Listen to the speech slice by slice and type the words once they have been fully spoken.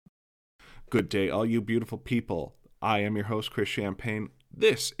Good day, all you beautiful people. I am your host, Chris Champagne.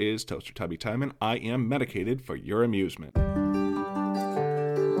 This is Toaster Tubby Time, and I am medicated for your amusement. Come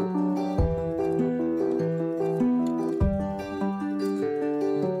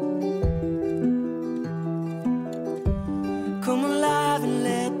alive and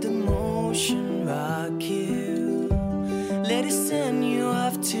let the motion rock you. Let it send you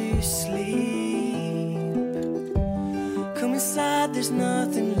off to sleep. Come inside, there's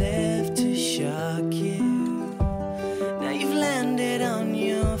nothing left to shock you. Now you've landed on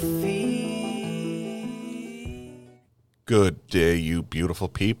your feet. Good day, you beautiful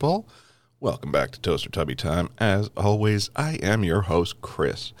people. Welcome back to Toaster Tubby Time. As always, I am your host,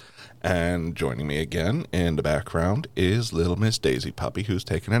 Chris. And joining me again in the background is little Miss Daisy Puppy, who's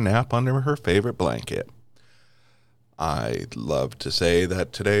taking a nap under her favorite blanket. I'd love to say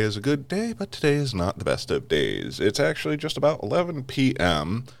that today is a good day, but today is not the best of days. It's actually just about 11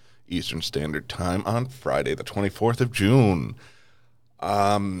 p.m. Eastern Standard Time on Friday, the 24th of June.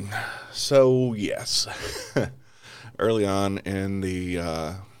 So yes, early on in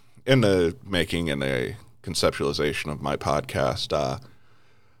the making and the conceptualization of my podcast,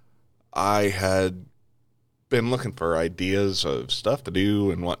 I had been looking for ideas of stuff to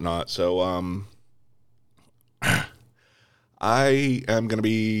do and whatnot, so I am going to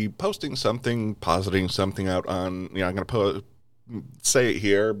be posting something, positing something out on, I'm going to say it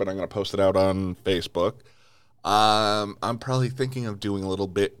here, but I'm going to post it out on Facebook. I'm probably thinking of doing a little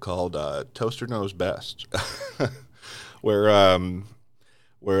bit called Toaster Knows Best, where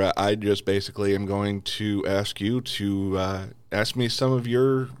I just basically am going to ask you to ask me some of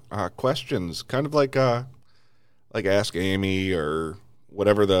your questions, kind of like Ask Amy or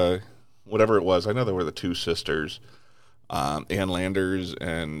whatever it was. I know there were the two sisters, Ann Landers,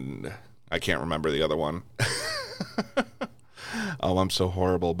 and I can't remember the other one. Oh, I'm so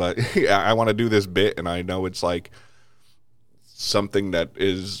horrible, but yeah, I want to do this bit, and I know it's like something that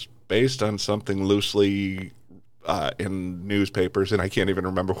is based on something loosely in newspapers, and I can't even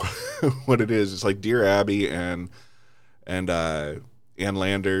remember what it is. It's like Dear Abby and Ann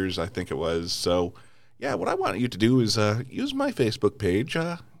Landers, I think it was. So, yeah, what I want you to do is use my Facebook page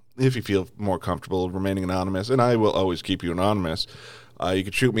if you feel more comfortable remaining anonymous, and I will always keep you anonymous. You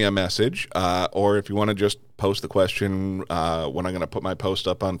can shoot me a message, or if you want to just post the question when I'm going to put my post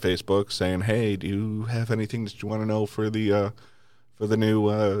up on Facebook saying, hey, do you have anything that you want to know for the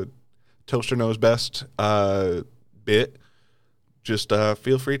new Toaster Knows Best bit? Just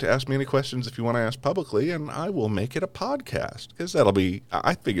feel free to ask me any questions if you want to ask publicly, and I will make it a podcast, because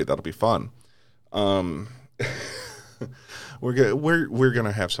I figured that'll be fun. We're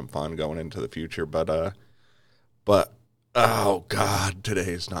gonna have some fun going into the future, but oh God,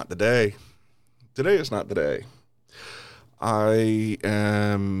 today is not the day. Today is not the day. I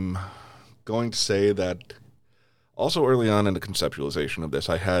am going to say that also early on in the conceptualization of this,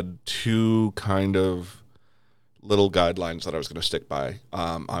 I had two kind of little guidelines that I was going to stick by.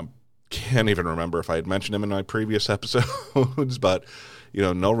 I can't even remember if I had mentioned them in my previous episodes, but,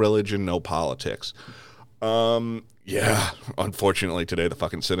 no religion, no politics. Yeah, unfortunately today the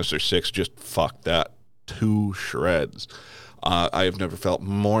fucking Sinister Six just fucked that to shreds. I have never felt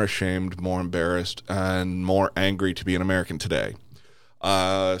more ashamed, more embarrassed, and more angry to be an American today.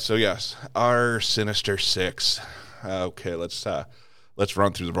 So yes, our Sinister Six. Okay, let's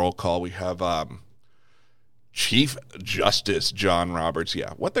run through the roll call. We have Chief Justice John Roberts.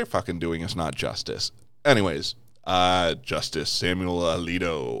 Yeah, what they're fucking doing is not justice. Anyways, Justice Samuel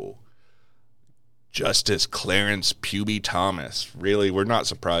Alito. Justice Clarence Puby Thomas. Really, we're not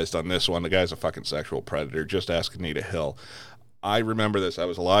surprised on this one. The guy's a fucking sexual predator. Just ask Anita Hill. I remember this. I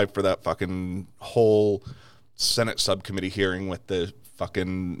was alive for that fucking whole Senate subcommittee hearing with the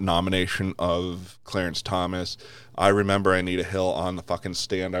fucking nomination of Clarence Thomas. I remember Anita Hill on the fucking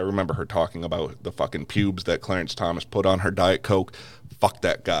stand. I remember her talking about the fucking pubes that Clarence Thomas put on her Diet Coke. Fuck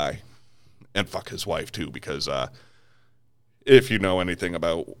that guy. And fuck his wife, too, because if you know anything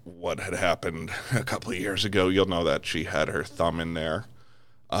about what had happened a couple of years ago, you'll know that she had her thumb in there.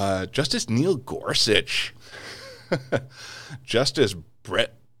 Justice Neil Gorsuch. Justice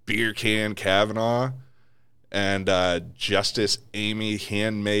Brett Beer Can Kavanaugh. And Justice Amy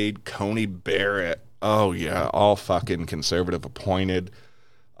Handmaid Coney Barrett. Oh, yeah, all fucking conservative appointed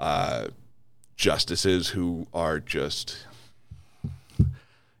justices who are just,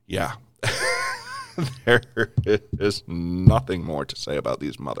 yeah. There is nothing more to say about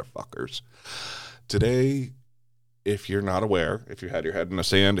these motherfuckers. Today, if you're not aware, if you had your head in the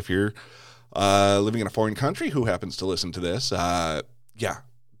sand, if you're living in a foreign country who happens to listen to this, the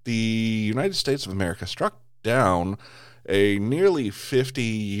United States of America struck down a nearly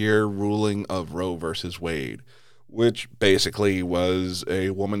 50-year ruling of Roe versus Wade, which basically was a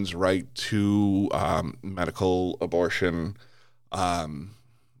woman's right to medical abortion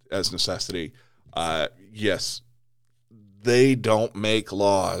as necessity. Yes, they don't make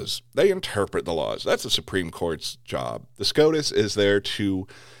laws. They interpret the laws. That's the Supreme Court's job. The SCOTUS is there to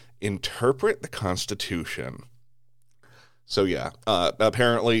interpret the Constitution. So yeah,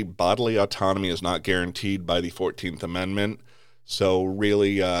 apparently bodily autonomy is not guaranteed by the 14th Amendment. So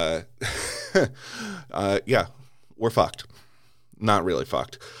really, yeah, we're fucked. Not really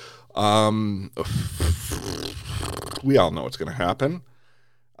fucked. We all know what's going to happen.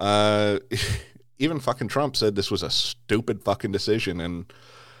 Even fucking Trump said this was a stupid fucking decision, and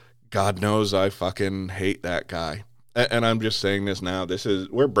God knows I fucking hate that guy. And I'm just saying this now.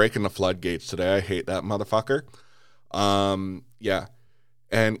 We're breaking the floodgates today. I hate that motherfucker. Yeah.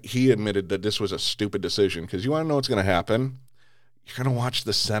 And he admitted that this was a stupid decision, because you want to know what's going to happen? You're going to watch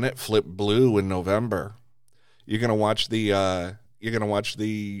the Senate flip blue in November. You're going to watch the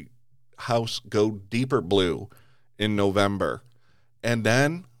House go deeper blue in November. And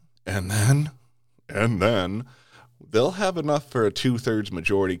then they'll have enough for a 2/3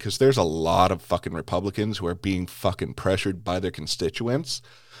 majority, because there's a lot of fucking Republicans who are being fucking pressured by their constituents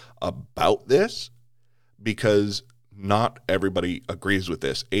about this, because not everybody agrees with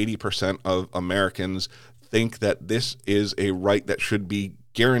this. 80% of Americans think that this is a right that should be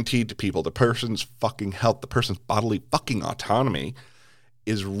guaranteed to people. The person's fucking health, the person's bodily fucking autonomy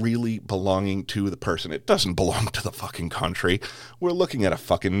is really belonging to the person. It doesn't belong to the fucking country. We're looking at a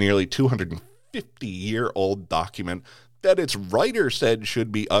fucking nearly 250-year-old document that its writer said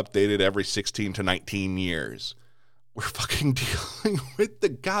should be updated every 16 to 19 years. We're fucking dealing with the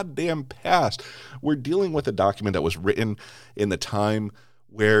goddamn past. We're dealing with a document that was written in the time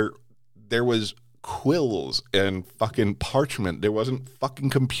where there was quills and fucking parchment. There wasn't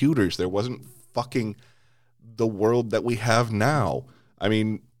fucking computers. There wasn't fucking the world that we have now. I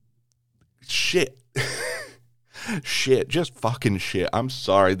mean, shit. Shit, just fucking shit. I'm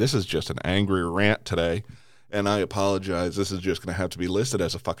sorry. This is just an angry rant today, and I apologize. This is just going to have to be listed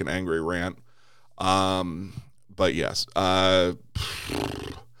as a fucking angry rant. But yes,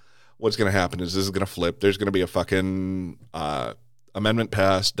 what's going to happen is this is going to flip. There's going to be a fucking amendment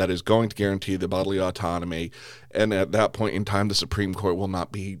passed that is going to guarantee the bodily autonomy, and at that point in time, the Supreme Court will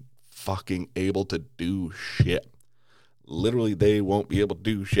not be fucking able to do shit. Literally, they won't be able to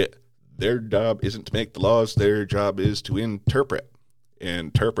do shit. Their job isn't to make the laws. Their job is to interpret.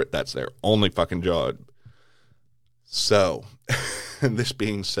 That's their only fucking job. So, this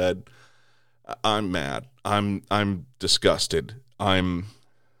being said, I'm mad. I'm disgusted. I'm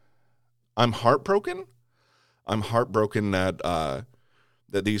heartbroken. I'm heartbroken that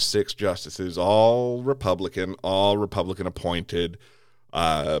that these 6 justices, all Republican appointed,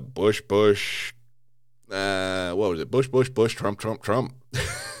 Bush, what was it? Bush, Trump.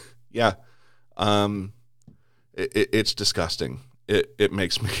 Yeah. It's disgusting. It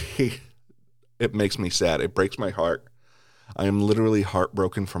makes me sad. It breaks my heart. I am literally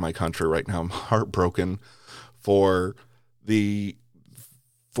heartbroken for my country right now. I'm heartbroken for the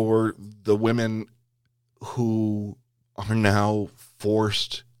women who are now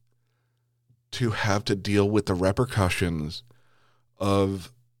forced to have to deal with the repercussions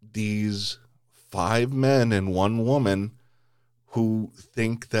of these 5 men and 1 woman who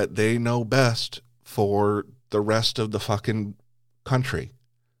think that they know best for the rest of the fucking country.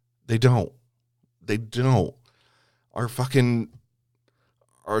 They don't. Our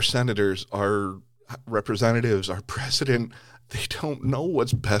senators, our representatives, our president, they don't know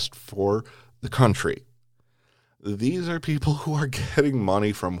what's best for the country. These are people who are getting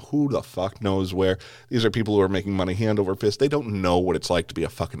money from who the fuck knows where. These are people who are making money hand over fist. They don't know what it's like to be a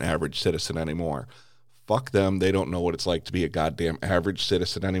fucking average citizen anymore. Fuck them. They don't know what it's like to be a goddamn average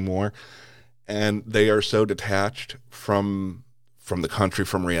citizen anymore. And they are so detached from the country,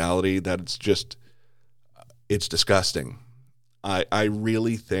 from reality, that it's disgusting. I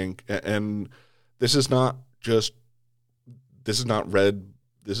really think, and this is not red,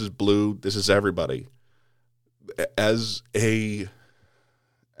 this is blue, this is everybody. As an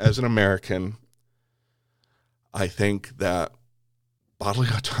American, I think that bodily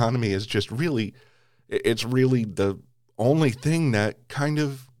autonomy is just really, it's really the only thing that kind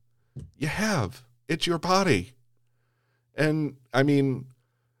of you have. It's your body. And I mean,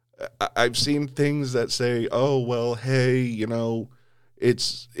 I've seen things that say, oh, well, hey, you know,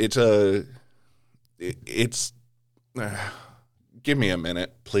 give me a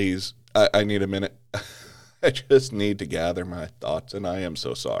minute, please. I need a minute. I just need to gather my thoughts, and I am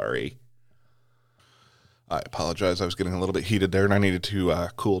so sorry. I apologize. I was getting a little bit heated there, and I needed to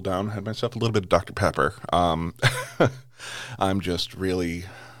cool down. Had myself a little bit of Dr. Pepper. I'm just really,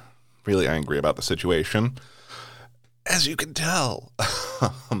 really angry about the situation, as you can tell.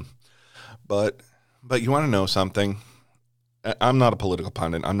 But you want to know something? I'm not a political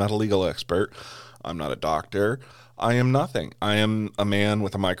pundit. I'm not a legal expert. I'm not a doctor. I am nothing. I am a man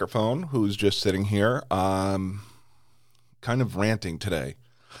with a microphone who's just sitting here, kind of ranting today.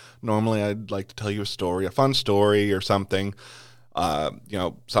 Normally, I'd like to tell you a story, a fun story or something,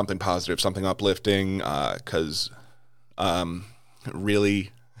 something positive, something uplifting, because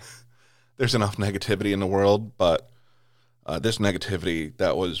really, there's enough negativity in the world, but this negativity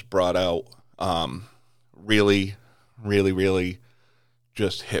that was brought out really, really, really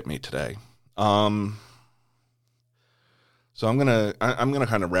just hit me today. So I'm gonna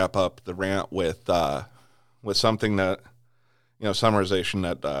kind of wrap up the rant with something that,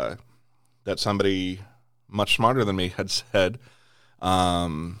 summarization that somebody much smarter than me had said.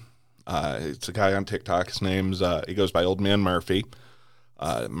 It's a guy on TikTok. His name's he goes by Old Man Murphy.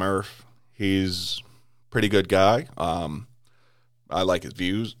 Murph. He's a pretty good guy. I like his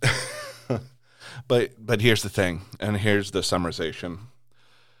views. But here's the thing, and here's the summarization.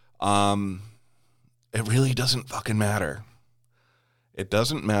 It really doesn't fucking matter. It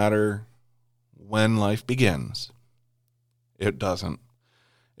doesn't matter when life begins. It doesn't.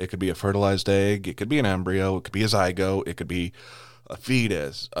 It could be a fertilized egg. It could be an embryo. It could be a zygote. It could be a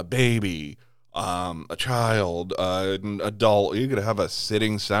fetus, a baby, a child, an adult. You could have a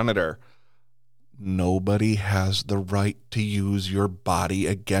sitting senator. Nobody has the right to use your body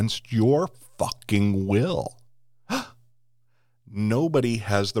against your fucking will. Nobody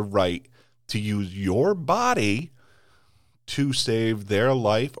has the right to use your body to save their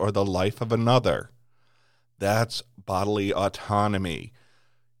life or the life of another. That's bodily autonomy.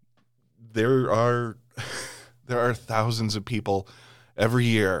 There are thousands of people every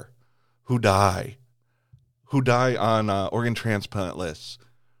year who die on organ transplant lists,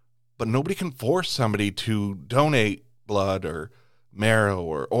 but nobody can force somebody to donate blood or marrow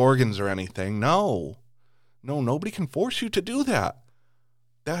or organs or anything. No, nobody can force you to do that.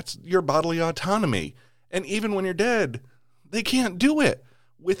 That's your bodily autonomy. And even when you're dead, they can't do it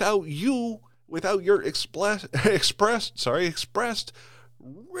without your expressed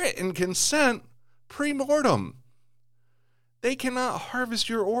written consent pre-mortem. They cannot harvest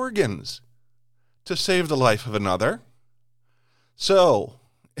your organs to save the life of another. So,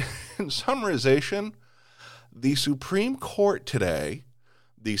 in summarization, the Supreme Court today,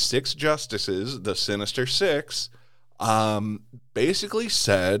 the 6 justices, the Sinister Six, basically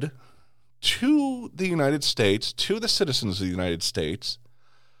said to the United States, to the citizens of the United States,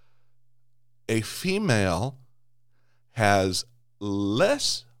 a female has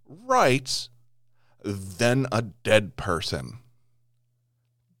less rights than a dead person.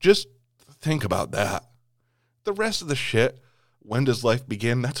 Just think about that. The rest of the shit, when does life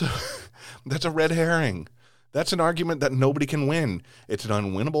begin? That's a red herring. That's an argument that nobody can win. It's an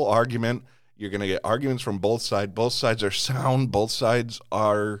unwinnable argument. You're going to get arguments from both sides. Both sides are sound. Both sides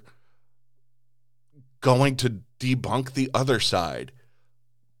are going to debunk the other side.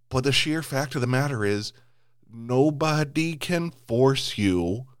 But the sheer fact of the matter is, nobody can force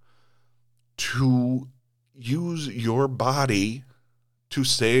you to use your body to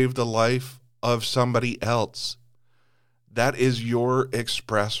save the life of somebody else. That is your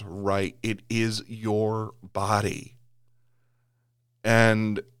express right. It is your body.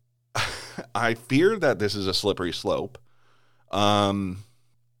 And I fear that this is a slippery slope. But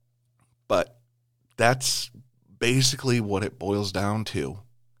that's basically what it boils down to.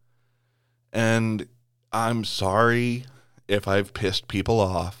 And I'm sorry if I've pissed people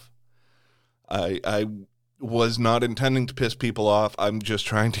off. I was not intending to piss people off. I'm just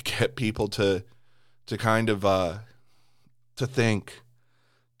trying to get people to kind of to think,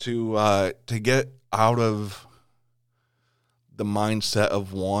 to get out of the mindset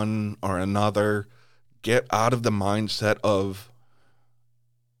of one or another, get out of the mindset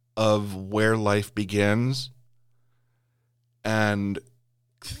of where life begins, and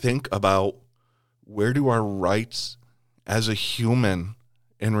think about, where do our rights as a human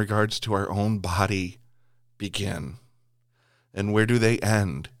in regards to our own body begin? And where do they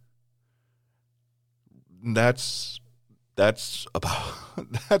end? That's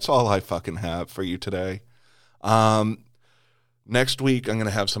all I fucking have for you today. Next week I'm going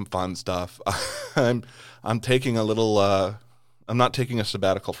to have some fun stuff. I'm taking a little I'm not taking a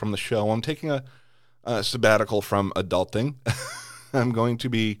sabbatical from the show. I'm taking a sabbatical from adulting. I'm going to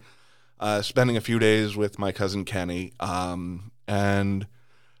be spending a few days with my cousin Kenny, and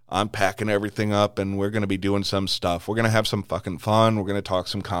I'm packing everything up, and we're going to be doing some stuff. We're going to have some fucking fun. We're going to talk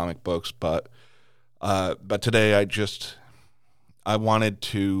some comic books, but today I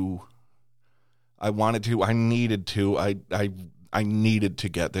needed to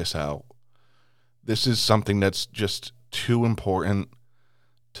get this out. This is something that's just too important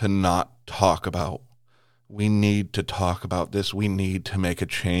to not talk about. We need to talk about this. We need to make a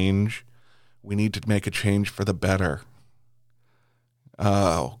change. We need to make a change for the better.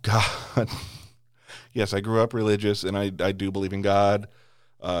 Oh, God. Yes, I grew up religious, and I do believe in God,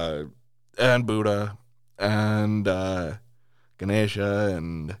 and Buddha, and Ganesha,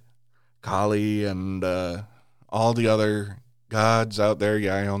 and Kali, and all the other gods out there.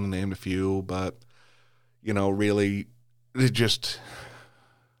 Yeah, I only named a few, but, really, it just,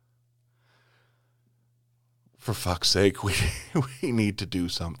 for fuck's sake, we need to do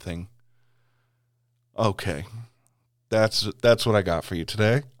something. Okay. That's what I got for you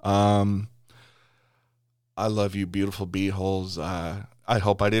today. I love you, beautiful beeholes. I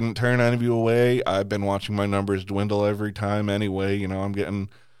hope I didn't turn any of you away. I've been watching my numbers dwindle every time anyway. I'm getting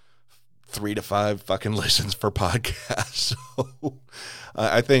 3 to 5 fucking listens for podcasts. So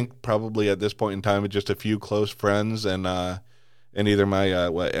I think probably at this point in time, it's just a few close friends and either my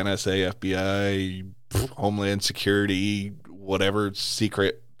NSA, FBI, Homeland Security, whatever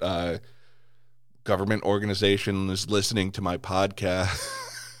secret government organization is listening to my podcast.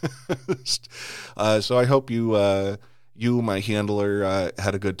 So I hope you, my handler,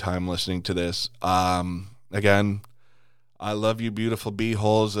 had a good time listening to this. Again, I love you, beautiful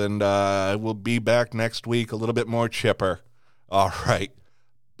beeholes, and I will be back next week a little bit more chipper. All right.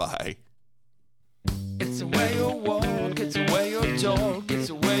 Bye. It's the way you walk, it's the way you talk, it's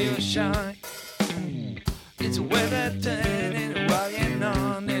the way you shine. It's the way that turn and walking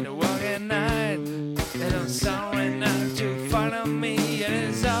on and walking night. And I'm sorry not to follow me, and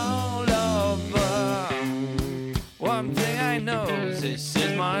it's all over. One thing I know is this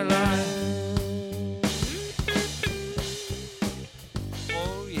is my life.